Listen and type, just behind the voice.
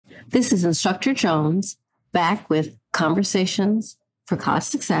This is Instructor Jones back with Conversations for College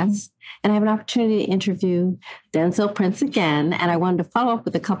Success. And I have an opportunity to interview Denzel Prince again. And I wanted to follow up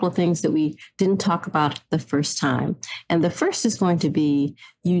with a couple of things that we didn't talk about the first time. And the first is going to be,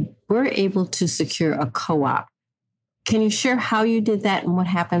 you were able to secure a co-op. Can you share how you did that and what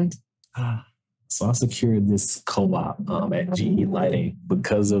happened? So I secured this co-op at GE Lighting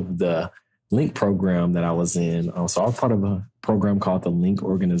because of the Link program that I was in. So I was part of a program called the Link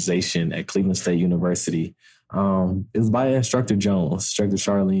organization at Cleveland State University. It was by Instructor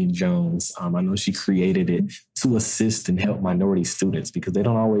Charlene Jones. I know she created it to assist and help minority students because they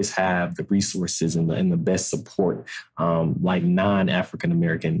don't always have the resources and the best support like non-African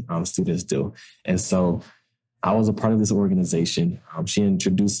American students do. And so I was a part of this organization. She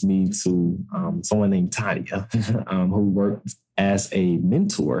introduced me to someone named Tanya, who worked as a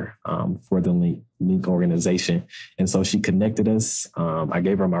mentor for the Link organization. And so she connected us. I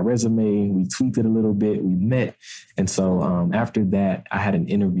gave her my resume. We tweaked it a little bit. We met. And so after that, I had an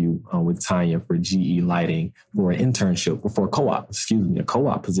interview with Tanya for GE Lighting for an internship, for a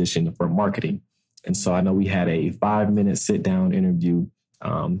co-op position for marketing. And so I know we had a 5-minute sit-down interview.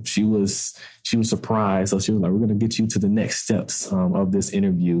 She was surprised. So she was like, we're going to get you to the next steps of this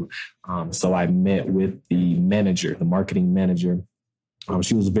interview. So I met with the manager, the marketing manager.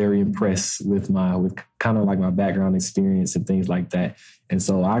 She was very impressed with kind of like my background experience and things like that. And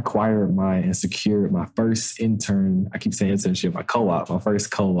so I acquired and secured my first internship, my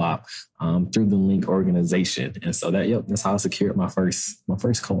first co-op through the Link organization. And so that's how I secured my first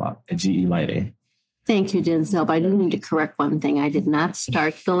co-op at GE Lighting. Thank you, Denzel. But I do need to correct one thing. I did not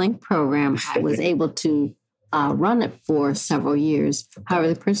start the Link program. I was able to run it for several years. However,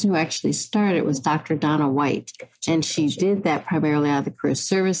 the person who actually started was Dr. Donna White. And she did that primarily out of the Career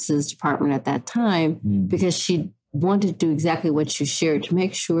Services Department at that time because she wanted to do exactly what you shared, to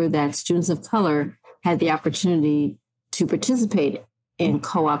make sure that students of color had the opportunity to participate in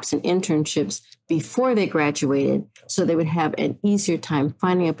co-ops and internships before they graduated, so they would have an easier time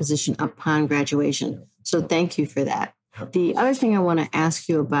finding a position upon graduation. So thank you for that. The other thing I want to ask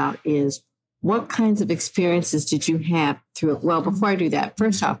you about is, what kinds of experiences did you have through it? Well, before I do that,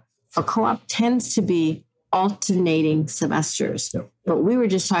 first off, a co-op tends to be alternating semesters. Yep. But we were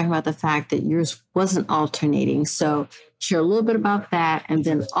just talking about the fact that yours wasn't alternating. So share a little bit about that, and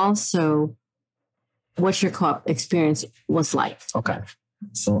then also what your co-op experience was like. Okay.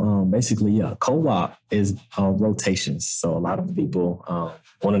 So basically, co-op is rotations. So a lot of people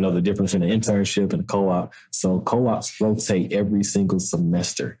want to know the difference in an internship and a co-op. So co-ops rotate every single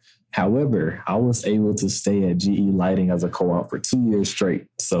semester. However, I was able to stay at GE Lighting as a co-op for 2 years straight.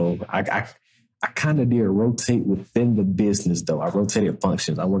 So I kind of did rotate within the business, though. I rotated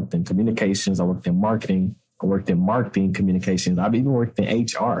functions. I worked in communications. I worked in marketing. I worked in marketing communications. I've even worked in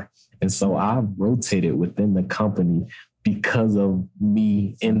HR. And so I rotated within the company because of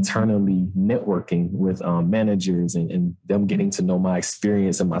me internally networking with managers and them getting to know my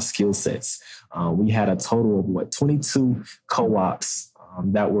experience and my skill sets. We had a total of 22 co-ops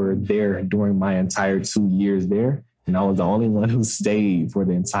that were there during my entire 2 years there. And I was the only one who stayed for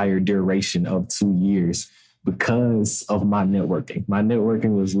the entire duration of 2 years because of my networking. My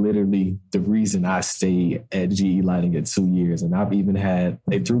networking was literally the reason I stayed at GE Lighting at 2 years. And I've even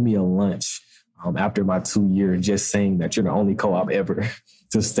they threw me a lunch after my 2 years, just saying that you're the only co-op ever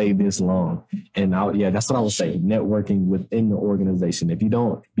to stay this long. And that's what I would say, networking within the organization. If you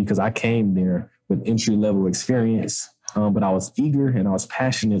don't, because I came there with entry-level experience, but I was eager and I was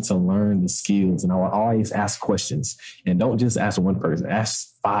passionate to learn the skills, and I would always ask questions. And don't just ask one person,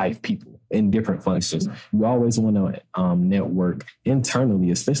 ask 5 people in different functions. You always want to network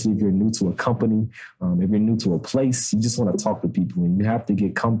internally, especially if you're new to a company, if you're new to a place. You just want to talk to people, and you have to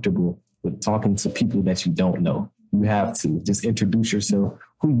get comfortable with talking to people that you don't know. You have to just introduce yourself,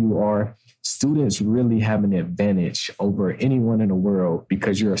 who you are. Students really have an advantage over anyone in the world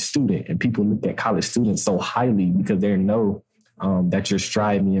because you're a student, and people look at college students so highly because they know that you're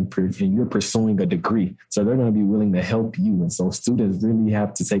striving and you're pursuing a degree. So they're going to be willing to help you. And so students really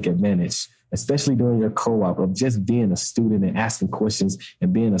have to take advantage, especially during your co-op, of just being a student and asking questions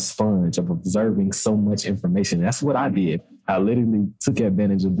and being a sponge, of observing so much information. That's what I did. I literally took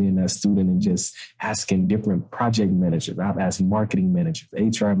advantage of being that student and just asking different project managers. I've asked marketing managers,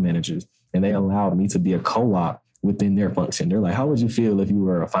 HR managers, and they allowed me to be a co-op within their function. They're like, how would you feel if you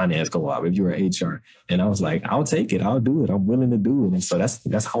were a finance co-op, if you were HR? And I was like, I'll take it. I'll do it. I'm willing to do it. And so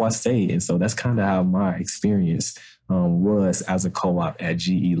that's how I stayed. And so that's kind of how my experience was as a co-op at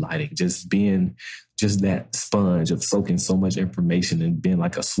GE Lighting, just being just that sponge of soaking so much information and being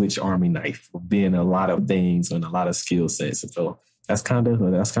like a switch army knife, being a lot of things and a lot of skill sets. And so that's kind of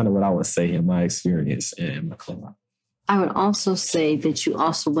what I would say in my experience in my co-op. I would also say that you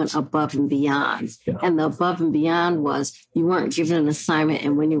also went above and beyond. Yeah. And the above and beyond was you weren't given an assignment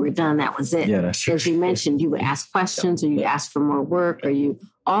and when you were done, that was it. Yeah, that's true. As you mentioned, you would ask questions or you ask for more work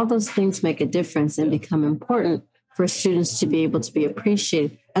all those things make a difference and become important for students to be able to be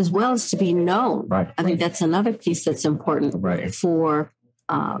appreciated as well as to be known. Right. I think that's another piece that's important for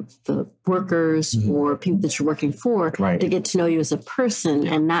the workers or people that you're working for to get to know you as a person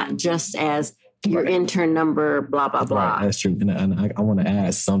and not just as your intern number, blah, blah, blah. Right, that's true. And I want to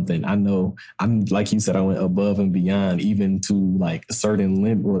add something. I know, I'm like you said, I went above and beyond, even to like a certain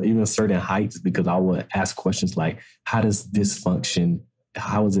limit or even certain heights, because I would ask questions like, how does this function?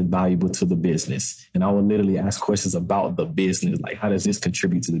 How is it valuable to the business? And I would literally ask questions about the business. Like, how does this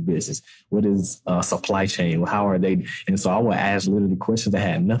contribute to the business? What is supply chain? How are they? And so I would ask literally questions that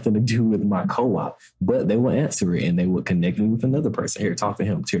had nothing to do with my co-op, but they would answer it and they would connect me with another person. Here, talk to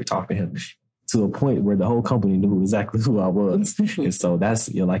him. Here, talk to him. To a point where the whole company knew exactly who I was. And so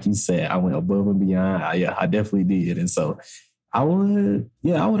that's, like you said, I went above and beyond. I definitely did. And so I would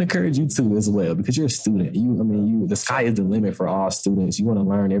encourage you to as well, because you're a student. The sky is the limit for all students. You want to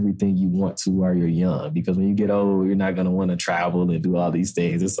learn everything you want to while you're young, because when you get old, you're not going to want to travel and do all these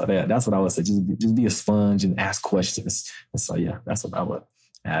things. And so that's what I would say. Just be a sponge and ask questions. And so, that's what I would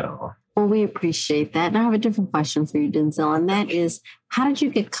add on. Well, we appreciate that. And I have a different question for you, Denzel, and that is, how did you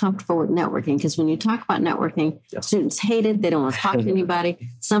get comfortable with networking? Because when you talk about networking, students hate it. They don't want to talk to anybody.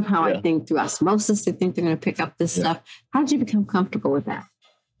 Somehow, I think through osmosis, they think they're going to pick up this stuff. How did you become comfortable with that?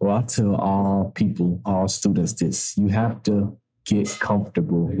 Well, I tell all students this. You have to get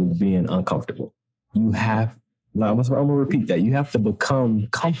comfortable with being uncomfortable. I'm going to repeat that. You have to become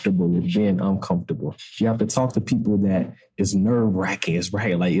comfortable with being uncomfortable. You have to talk to people that is nerve-wracking. It's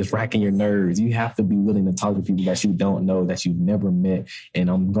racking your nerves. You have to be willing to talk to people that you don't know, that you've never met. And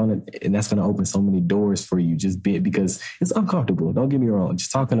that's going to open so many doors for you because it's uncomfortable. Don't get me wrong.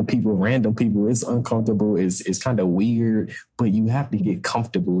 Just talking to people, random people, it's uncomfortable. It's kind of weird, but you have to get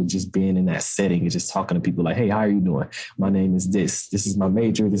comfortable with just being in that setting and just talking to people like, hey, how are you doing? My name is this. This is my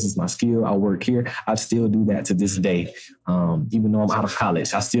major. This is my skill. I work here. I still do that to this day. Even though I'm out of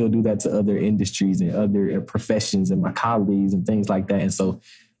college, I still do that to other industries and other professions and my colleagues and things like that. And so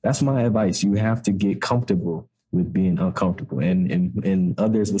that's my advice. You have to get comfortable with being uncomfortable. And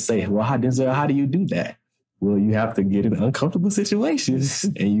others would say, well, how do you do that? Well, you have to get in uncomfortable situations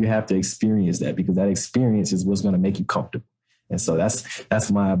and you have to experience that, because that experience is what's going to make you comfortable. And so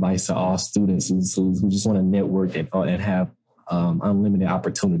that's my advice to all students who just want to network and have unlimited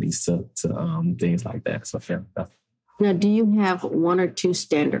opportunities to things like that. So Now, do you have one or two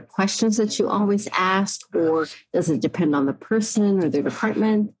standard questions that you always ask, or does it depend on the person or their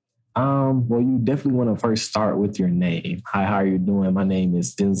department? Well, you definitely want to first start with your name. Hi, how are you doing? My name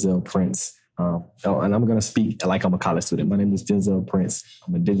is Denzel Prince. And I'm going to speak like I'm a college student. My name is Denzel Prince.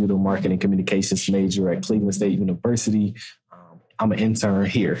 I'm a digital marketing communications major at Cleveland State University. I'm an intern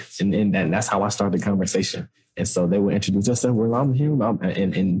here. And that's how I started the conversation. And so they would introduce themselves. Well, I'm here.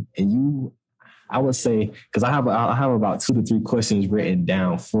 And you, I would say, because I have about 2 to 3 questions written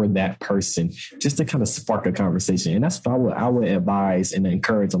down for that person, just to kind of spark a conversation. And that's what I would advise and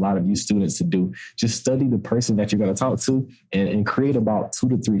encourage a lot of you students to do. Just study the person that you're going to talk to and create about 2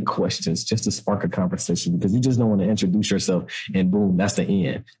 to 3 questions just to spark a conversation, because you just don't want to introduce yourself and boom, that's the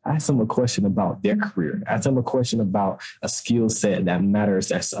end. Ask them a question about their career. Ask them a question about a skill set that matters.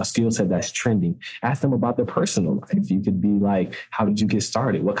 That's a skill set that's trending. Ask them about their personal life. You could be like, how did you get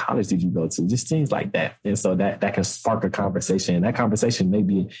started? What college did you go to? Just things like that. And so that can spark a conversation. And that conversation,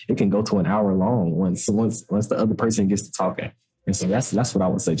 it can go to an hour long once the other person gets to talking. And so that's what I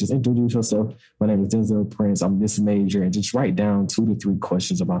would say. Just introduce yourself. My name is Denzel Prince. I'm this major, and just write down 2 to 3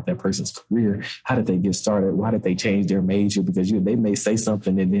 questions about that person's career. How did they get started? Why did they change their major? Because they may say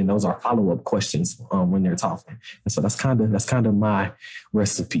something, and then those are follow-up questions when they're talking. And so that's kind of my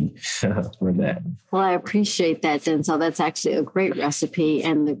recipe for that. Well, I appreciate that, Denzel. That's actually a great recipe.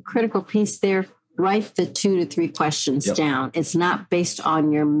 And the critical piece there, write the 2 to 3 questions down. It's not based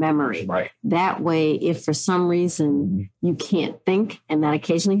on your memory. Right. That way, if for some reason you can't think, and that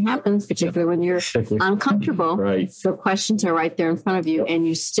occasionally happens, particularly when you're uncomfortable, the questions are right there in front of you and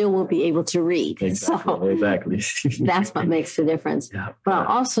you still will be able to read. Exactly. That's what makes the difference. But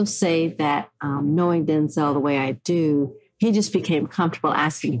I'll also say that knowing Denzel the way I do, he just became comfortable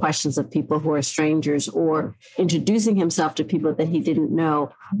asking questions of people who are strangers, or introducing himself to people that he didn't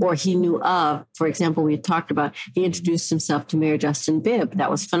know or he knew of. For example, we talked about, he introduced himself to Mayor Justin Bibb. That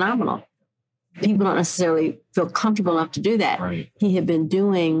was phenomenal. People don't necessarily feel comfortable enough to do that. Right. He had been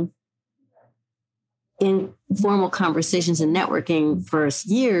doing informal conversations and networking for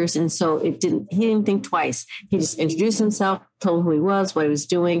years. And so he didn't think twice. He just introduced himself, told who he was, what he was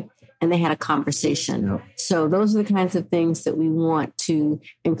doing, and they had a conversation. Yep. So those are the kinds of things that we want to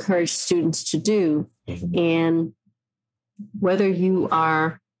encourage students to do. Mm-hmm. And whether you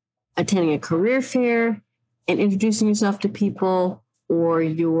are attending a career fair and introducing yourself to people, or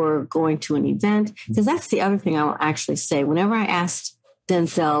you're going to an event, because that's the other thing I will actually say. Whenever I asked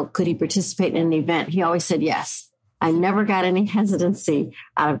Denzel, could he participate in an event? He always said yes. I never got any hesitancy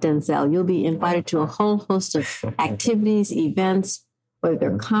out of Denzel. You'll be invited to a whole host of activities, events, whether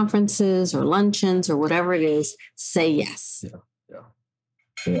they're conferences or luncheons or whatever it is. Say yes.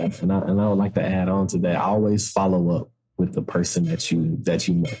 Yeah. And I would like to add on to that. I always follow up with the person that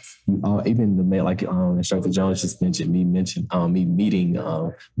you met. Even the like Instructor Jones just mentioned me meeting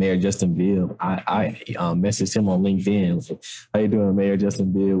Mayor Justin Bill. I messaged him on LinkedIn. How you doing, Mayor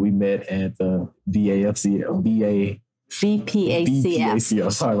Justin Bill? We met at the BPACF.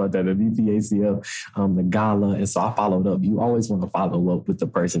 Sorry about that. The BPACF, the gala. And so I followed up. You always want to follow up with the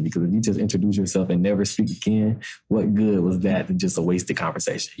person, because if you just introduce yourself and never speak again, what good was that than just a wasted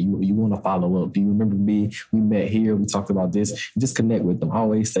conversation? You want to follow up. Do you remember me? We met here. We talked about this. Just connect with them.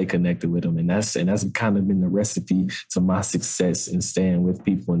 Always stay connected with them. And that's kind of been the recipe to my success in staying with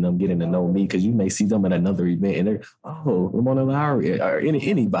people and them getting to know me, because you may see them at another event and they're, Ramona Lowry or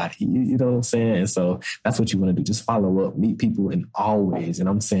anybody. You know what I'm saying? And so that's what you want to do. Just follow up. Meet people, and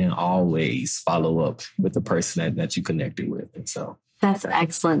I'm saying always follow up with the person that you connected with. And so that's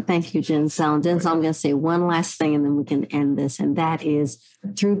excellent. Thank you, Denzel. Denzel, I'm going to say one last thing and then we can end this. And that is,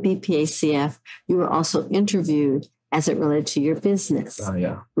 through BPACF, you were also interviewed as it related to your business.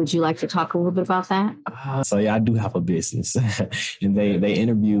 Yeah. Would you like to talk a little bit about that? I do have a business. And they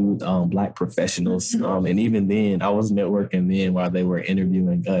interviewed Black professionals. And even then, I was networking then while they were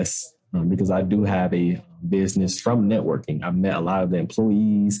interviewing us. Because I do have a business from networking. I've met a lot of the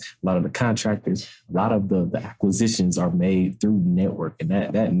employees, a lot of the contractors, a lot of the acquisitions are made through networking.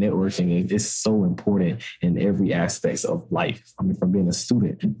 That networking is so important in every aspect of life. I mean, from being a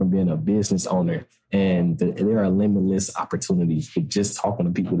student, from being a business owner, and there are limitless opportunities with just talking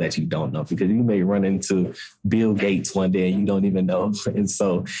to people that you don't know, because you may run into Bill Gates one day and you don't even know. And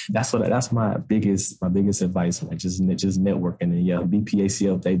so that's my biggest advice, man. Just networking. And yeah,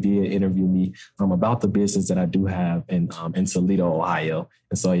 BPACF, they did interview me about the business that I do have in Toledo, Ohio.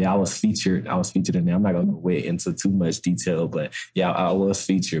 And so, yeah, I was featured in there. I'm not going to go into too much detail, but yeah, I was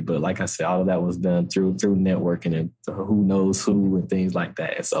featured. But like I said, all of that was done through networking and who knows who and things like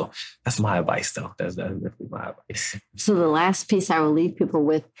that. And so that's my advice, though. That's definitely my advice. So the last piece I will leave people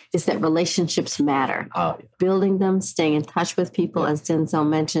with is that relationships matter. Yeah. Building them, staying in touch with people, as Denzel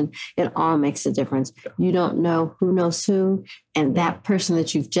mentioned, it all makes a difference. Yeah. You don't know who knows who, and that person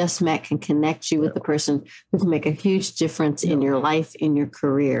that you've just met can connect you with the person who can make a huge difference in your life, in your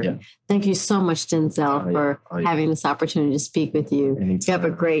career. Yeah. Thank you so much, Denzel, for having this opportunity to speak with you. Anytime. You have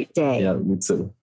a great day. Yeah, you too.